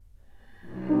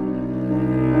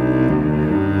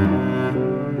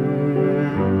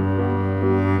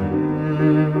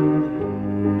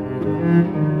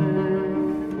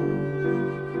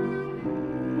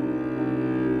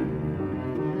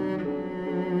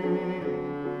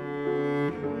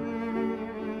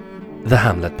The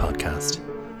Hamlet Podcast,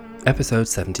 Episode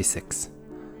 76.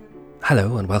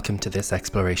 Hello and welcome to this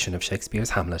exploration of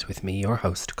Shakespeare's Hamlet with me, your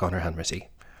host, Conor Hanratty.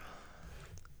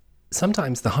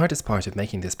 Sometimes the hardest part of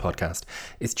making this podcast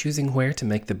is choosing where to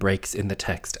make the breaks in the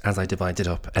text as I divide it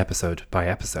up episode by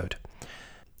episode.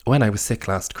 When I was sick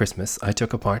last Christmas, I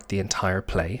took apart the entire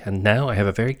play, and now I have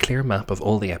a very clear map of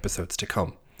all the episodes to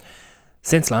come.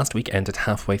 Since last week ended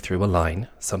halfway through a line,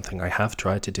 something I have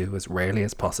tried to do as rarely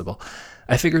as possible,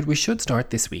 I figured we should start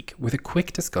this week with a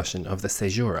quick discussion of the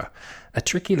caesura, a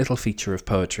tricky little feature of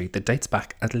poetry that dates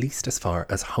back at least as far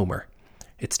as Homer.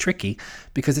 It's tricky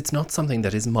because it's not something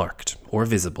that is marked, or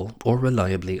visible, or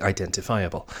reliably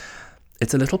identifiable.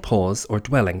 It's a little pause or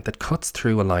dwelling that cuts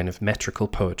through a line of metrical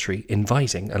poetry,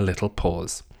 inviting a little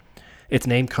pause. Its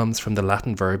name comes from the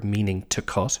Latin verb meaning to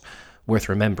cut, worth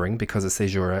remembering because a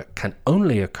caesura can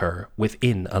only occur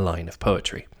within a line of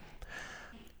poetry.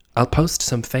 I'll post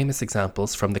some famous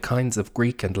examples from the kinds of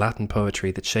Greek and Latin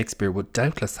poetry that Shakespeare would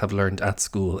doubtless have learned at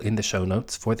school in the show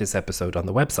notes for this episode on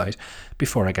the website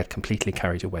before I get completely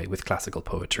carried away with classical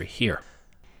poetry here.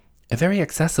 A very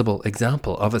accessible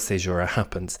example of a caesura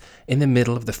happens in the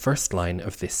middle of the first line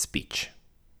of this speech.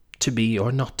 To be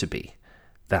or not to be?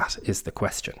 That is the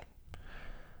question.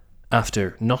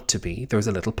 After not to be, there's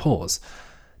a little pause.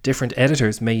 Different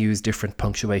editors may use different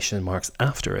punctuation marks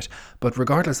after it, but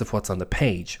regardless of what's on the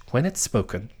page, when it's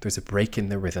spoken, there's a break in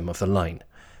the rhythm of the line,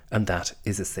 and that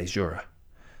is a caesura.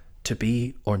 To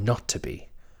be or not to be?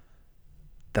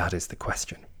 That is the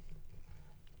question.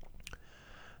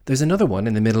 There's another one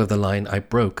in the middle of the line I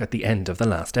broke at the end of the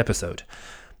last episode.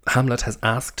 Hamlet has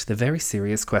asked the very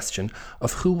serious question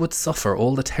of who would suffer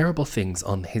all the terrible things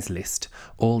on his list,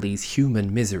 all these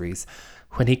human miseries,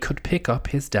 when he could pick up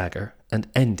his dagger and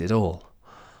end it all.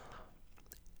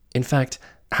 In fact,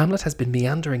 Hamlet has been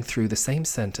meandering through the same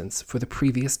sentence for the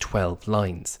previous 12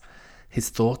 lines. His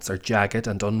thoughts are jagged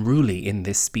and unruly in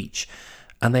this speech,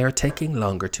 and they are taking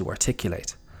longer to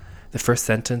articulate. The first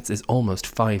sentence is almost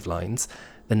 5 lines,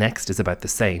 the next is about the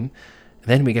same.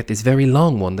 Then we get this very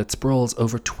long one that sprawls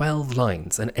over 12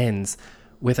 lines and ends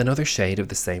with another shade of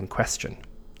the same question.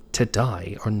 To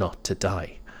die or not to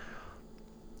die?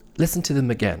 Listen to them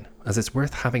again, as it's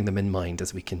worth having them in mind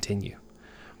as we continue.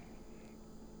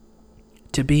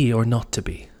 To be or not to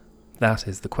be? That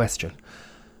is the question.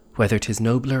 Whether 'tis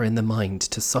nobler in the mind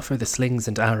to suffer the slings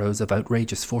and arrows of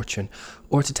outrageous fortune,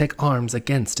 or to take arms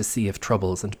against a sea of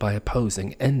troubles and by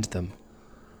opposing end them.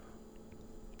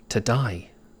 To die.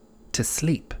 To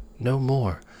sleep, no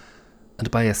more,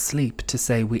 and by a sleep to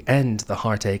say we end the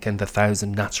heartache and the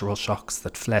thousand natural shocks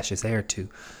that flesh is heir to,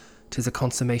 'tis a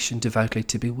consummation devoutly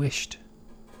to be wished.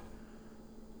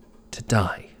 To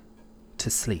die, to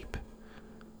sleep,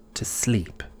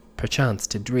 perchance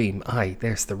to dream, aye,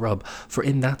 there's the rub, for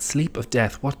in that sleep of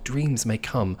death what dreams may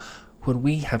come, when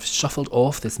we have shuffled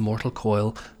off this mortal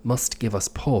coil, must give us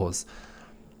pause.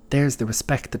 There's the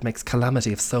respect that makes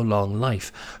calamity of so long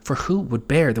life, for who would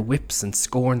bear the whips and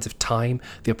scorns of time,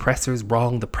 the oppressor's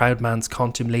wrong, the proud man's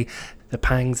contumely, the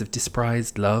pangs of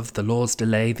disprised love, the law's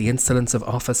delay, the insolence of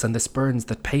office, and the spurns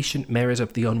that patient merit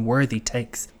of the unworthy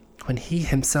takes, when he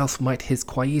himself might his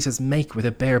quietus make with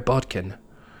a bare bodkin?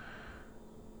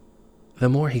 The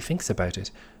more he thinks about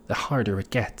it, the harder it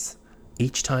gets.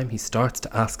 Each time he starts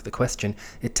to ask the question,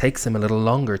 it takes him a little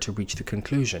longer to reach the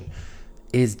conclusion.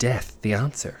 Is death the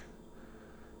answer?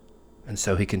 And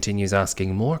so he continues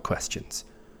asking more questions.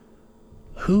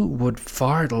 Who would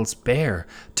fardels bear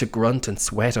to grunt and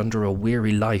sweat under a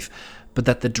weary life, but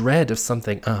that the dread of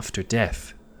something after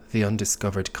death, the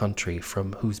undiscovered country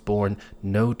from whose bourne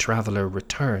no traveller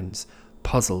returns,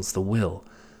 puzzles the will,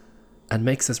 and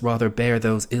makes us rather bear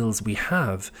those ills we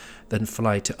have than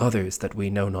fly to others that we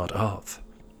know not of?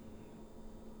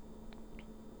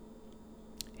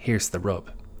 Here's the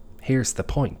rub. Here's the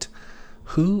point.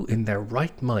 Who in their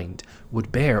right mind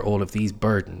would bear all of these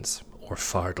burdens, or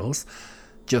fardels,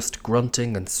 just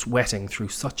grunting and sweating through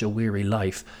such a weary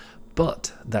life,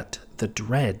 but that the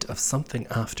dread of something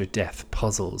after death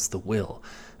puzzles the will,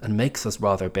 and makes us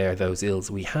rather bear those ills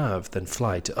we have than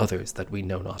fly to others that we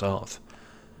know not of?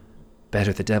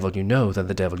 Better the devil you know than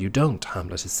the devil you don't,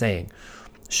 Hamlet is saying.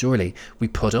 Surely we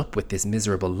put up with this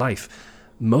miserable life,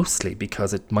 mostly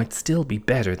because it might still be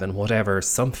better than whatever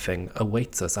something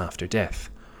awaits us after death.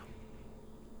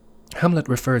 Hamlet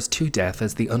refers to death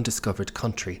as the undiscovered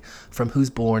country, from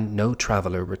whose bourne no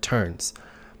traveller returns.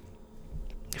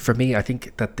 For me, I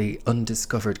think that the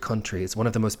undiscovered country is one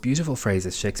of the most beautiful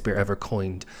phrases Shakespeare ever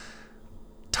coined.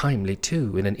 Timely,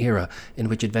 too, in an era in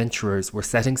which adventurers were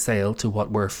setting sail to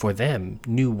what were, for them,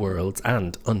 new worlds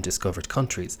and undiscovered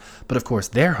countries. But of course,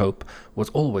 their hope was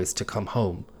always to come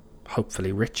home,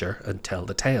 hopefully richer, and tell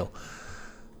the tale.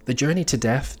 The journey to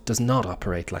death does not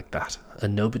operate like that,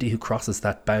 and nobody who crosses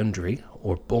that boundary,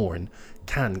 or born,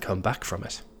 can come back from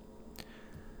it.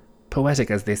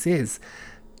 Poetic as this is,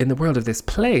 in the world of this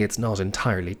play it's not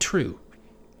entirely true.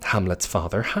 Hamlet's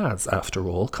father has, after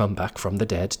all, come back from the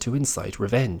dead to incite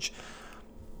revenge.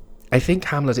 I think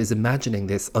Hamlet is imagining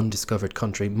this undiscovered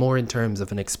country more in terms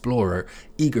of an explorer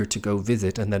eager to go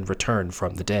visit and then return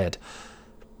from the dead.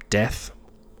 Death,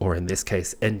 or in this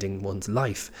case ending one's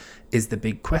life, is the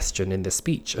big question in the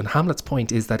speech, and Hamlet's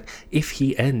point is that if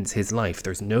he ends his life,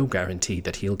 there's no guarantee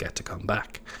that he'll get to come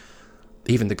back.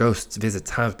 Even the ghost's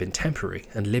visits have been temporary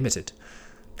and limited.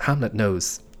 Hamlet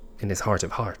knows, in his heart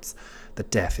of hearts,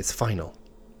 that death is final.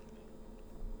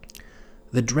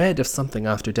 The dread of something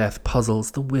after death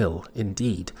puzzles the will,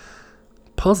 indeed.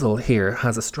 Puzzle here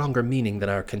has a stronger meaning than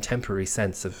our contemporary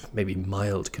sense of maybe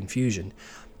mild confusion.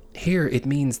 Here it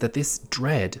means that this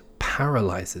dread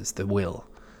paralyzes the will.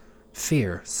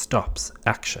 Fear stops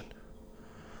action.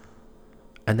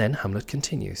 And then Hamlet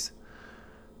continues.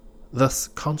 Thus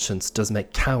conscience does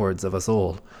make cowards of us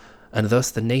all, and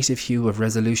thus the native hue of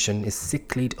resolution is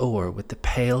sicklied o'er with the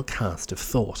pale cast of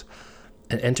thought,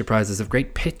 and enterprises of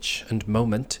great pitch and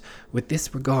moment with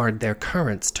this regard their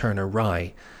currents turn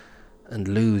awry, and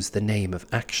lose the name of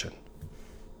action.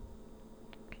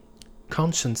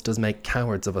 Conscience does make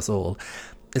cowards of us all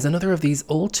is another of these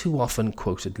all too often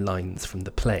quoted lines from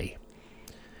the play.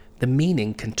 The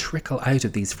meaning can trickle out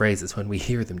of these phrases when we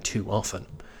hear them too often.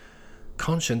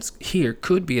 Conscience here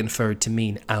could be inferred to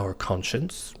mean our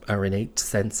conscience, our innate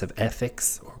sense of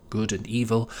ethics or good and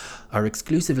evil, our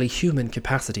exclusively human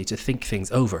capacity to think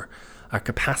things over, our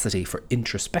capacity for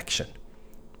introspection.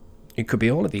 It could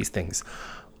be all of these things,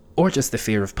 or just the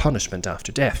fear of punishment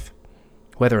after death.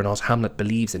 Whether or not Hamlet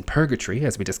believes in purgatory,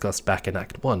 as we discussed back in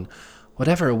Act 1,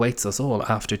 whatever awaits us all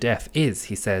after death is,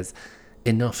 he says,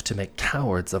 enough to make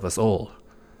cowards of us all.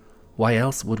 Why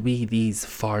else would we these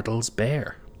fardels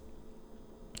bear?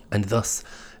 And thus,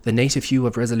 the native hue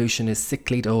of resolution is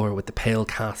sicklied o'er with the pale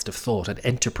cast of thought, and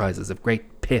enterprises of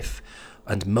great pith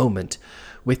and moment,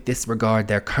 with this regard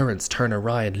their currents turn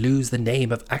awry and lose the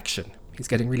name of action. He's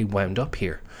getting really wound up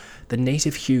here. The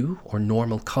native hue, or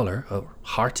normal colour, or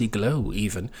hearty glow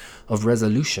even, of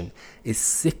resolution is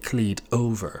sicklied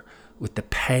over with the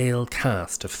pale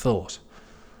cast of thought.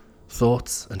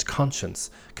 Thoughts and conscience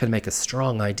can make a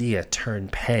strong idea turn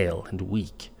pale and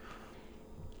weak.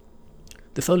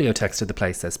 The folio text of the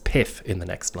play says pith in the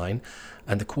next line,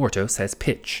 and the quarto says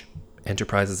pitch.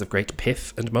 Enterprises of great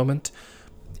pith and moment,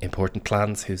 important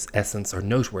plans whose essence are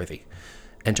noteworthy.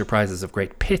 Enterprises of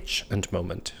great pitch and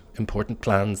moment, important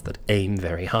plans that aim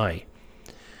very high.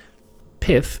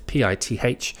 Pith,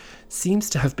 P-I-T-H, seems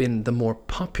to have been the more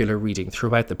popular reading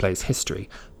throughout the play's history,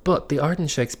 but the Arden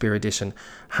Shakespeare edition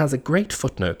has a great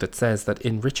footnote that says that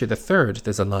in Richard III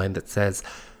there's a line that says,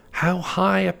 "How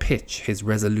high a pitch his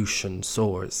resolution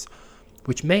soars,"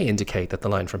 which may indicate that the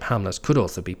line from Hamlet could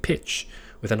also be pitch,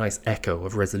 with a nice echo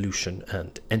of resolution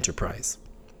and enterprise.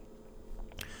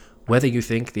 Whether you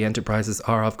think the enterprises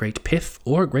are of great pith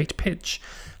or great pitch,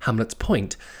 Hamlet's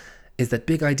point is that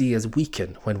big ideas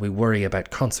weaken when we worry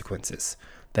about consequences.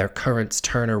 Their currents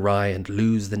turn awry and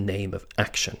lose the name of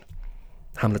action.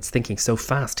 Hamlet's thinking so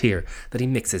fast here that he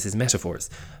mixes his metaphors.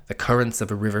 The currents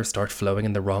of a river start flowing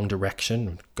in the wrong direction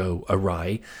and go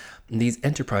awry, and these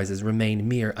enterprises remain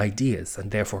mere ideas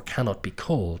and therefore cannot be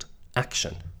called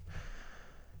action.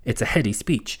 It's a heady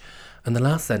speech, and the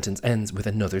last sentence ends with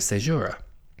another caesura.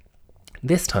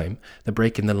 This time, the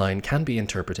break in the line can be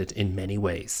interpreted in many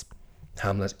ways.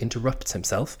 Hamlet interrupts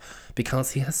himself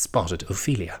because he has spotted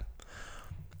Ophelia.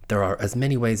 There are as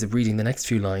many ways of reading the next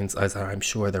few lines as I'm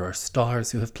sure there are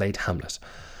stars who have played Hamlet.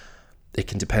 It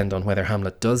can depend on whether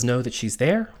Hamlet does know that she's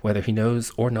there, whether he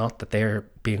knows or not that they're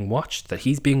being watched, that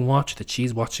he's being watched, that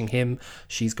she's watching him,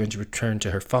 she's going to return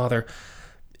to her father,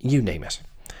 you name it.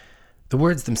 The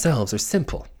words themselves are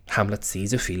simple. Hamlet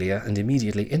sees Ophelia and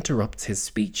immediately interrupts his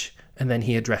speech, and then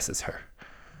he addresses her.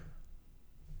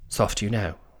 Soft you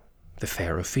now, the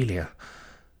fair Ophelia.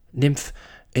 Nymph,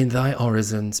 in thy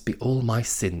orisons be all my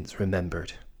sins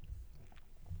remembered.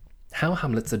 How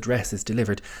Hamlet's address is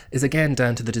delivered is again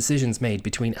down to the decisions made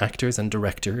between actors and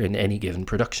director in any given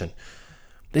production.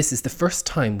 This is the first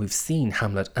time we've seen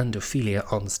Hamlet and Ophelia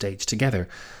on stage together,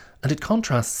 and it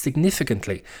contrasts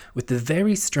significantly with the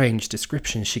very strange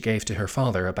description she gave to her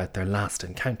father about their last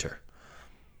encounter.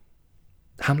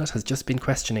 Hamlet has just been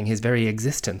questioning his very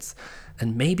existence,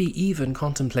 and maybe even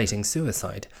contemplating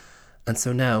suicide, and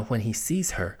so now when he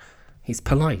sees her, he's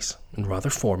polite and rather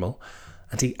formal,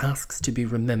 and he asks to be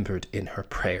remembered in her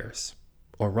prayers,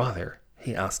 or rather,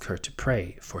 he asks her to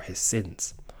pray for his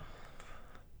sins.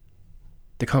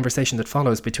 The conversation that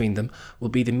follows between them will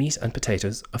be the meat and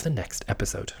potatoes of the next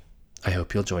episode. I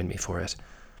hope you'll join me for it.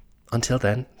 Until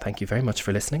then, thank you very much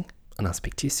for listening, and I'll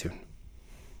speak to you soon.